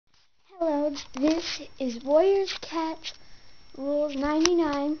Hello, this is Warriors Cats Rules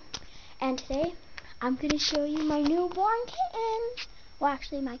 99, and today I'm going to show you my newborn kittens. Well,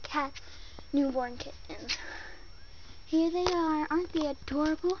 actually, my cat's newborn kittens. Here they are. Aren't they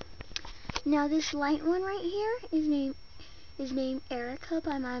adorable? Now, this light one right here is named Erica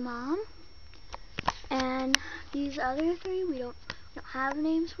by my mom, and these other three we don't have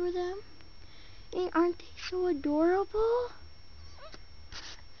names for them. And aren't they so adorable?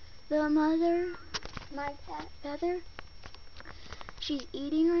 The mother, my cat Feather, she's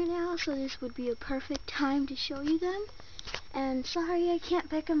eating right now, so this would be a perfect time to show you them. And sorry I can't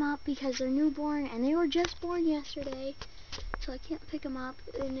pick them up because they're newborn and they were just born yesterday, so I can't pick them up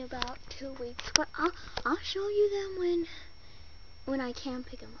in about 2 weeks. But I'll show you them when I can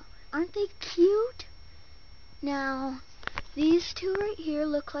pick them up. Aren't they cute? Now, these two right here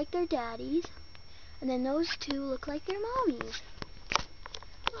look like their daddies, and then those two look like their mommies.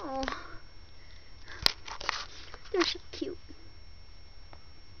 Oh, they're so cute.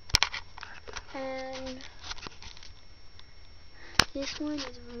 And this one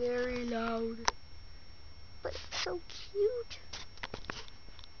is very loud, but it's so cute.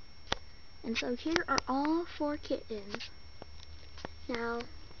 And so here are all 4 kittens. Now,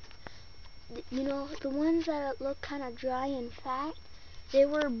 you know, the ones that look kind of dry and fat, they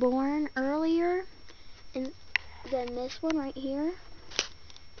were born earlier than this one right here.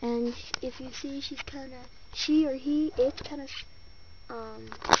 And if you see, she's kind of, she or he, it's kind of,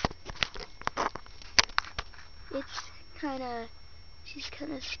 she's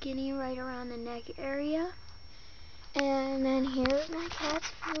kind of skinny right around the neck area. And then here's my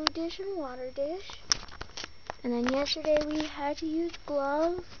cat's food dish and water dish. And then yesterday we had to use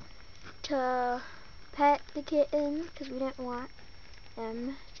gloves to pet the kittens because we didn't want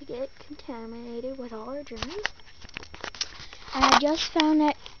them to get contaminated with all our germs. And I just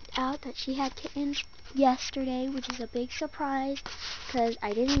found out that she had kittens yesterday, which is a big surprise because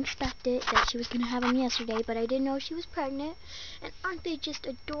I didn't expect it that she was going to have them yesterday, but I didn't know she was pregnant. And aren't they just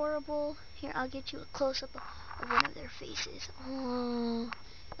adorable? Here, I'll get you a close-up of one of their faces. Oh,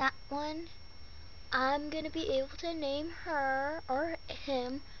 that one, I'm going to be able to name her or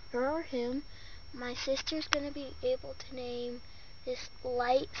him. My sister's going to be able to name this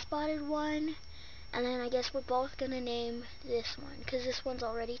light spotted one. And then I guess we're both going to name this one, because this one's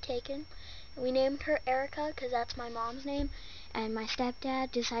already taken. And we named her Erica, because that's my mom's name. And my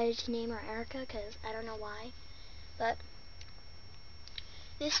stepdad decided to name her Erica, because I don't know why. But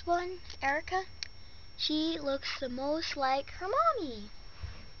this one, Erica, she looks the most like her mommy.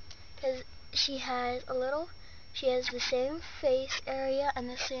 Because she has the same face area and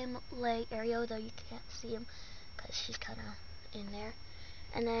the same leg area, although you can't see him, because she's kind of in there.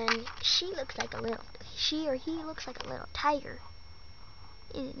 And then she or he looks like a little tiger.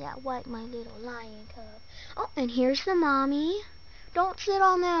 Isn't that what, my little lion cub? Oh, and here's the mommy. Don't sit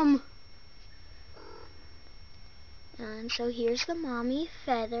on them. And so here's the mommy,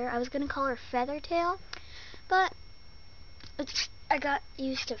 Feather. I was going to call her Feathertail, but I got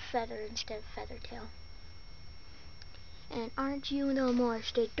used to Feather instead of Feathertail. And aren't you the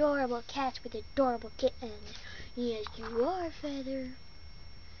most adorable cats with adorable kittens? Yes, you are, Feather.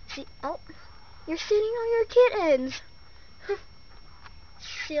 See, oh, you're sitting on your kittens.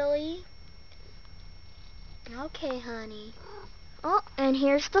 Silly. Okay, honey. Oh, and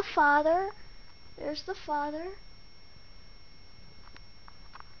here's the father. There's the father.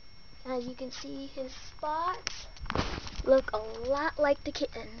 As you can see, his spots look a lot like the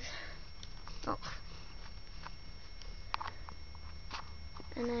kittens. Oh.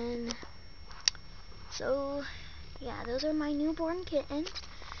 And then, so, yeah, those are my newborn kittens.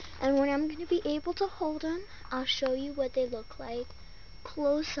 And when I'm going to be able to hold them, I'll show you what they look like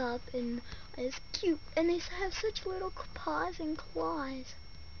close up, and it's cute. And they have such little paws and claws.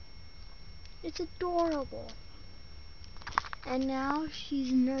 It's adorable. And now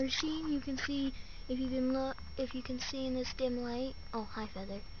she's nursing. You can see, if you can see in this dim light. Oh, hi,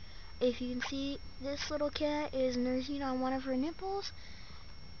 Feather. If you can see, this little cat is nursing on one of her nipples.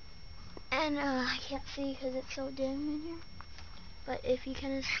 And I can't see because it's so dim in here. But if you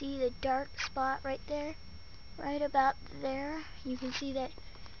kind of see the dark spot right there, right about there, you can see that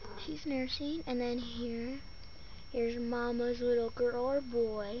she's nursing. And then here's Mama's little girl or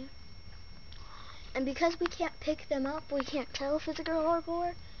boy. And because we can't pick them up, we can't tell if it's a girl or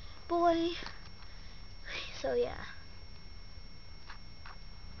boy. So yeah.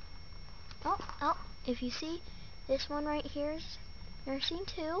 Oh, if you see, this one right here is nursing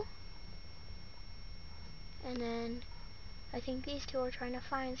too. And then I think these two are trying to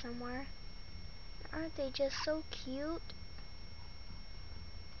find somewhere. Aren't they just so cute?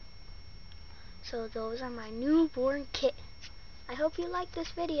 So those are my newborn kittens. I hope you liked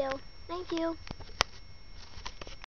this video. Thank you.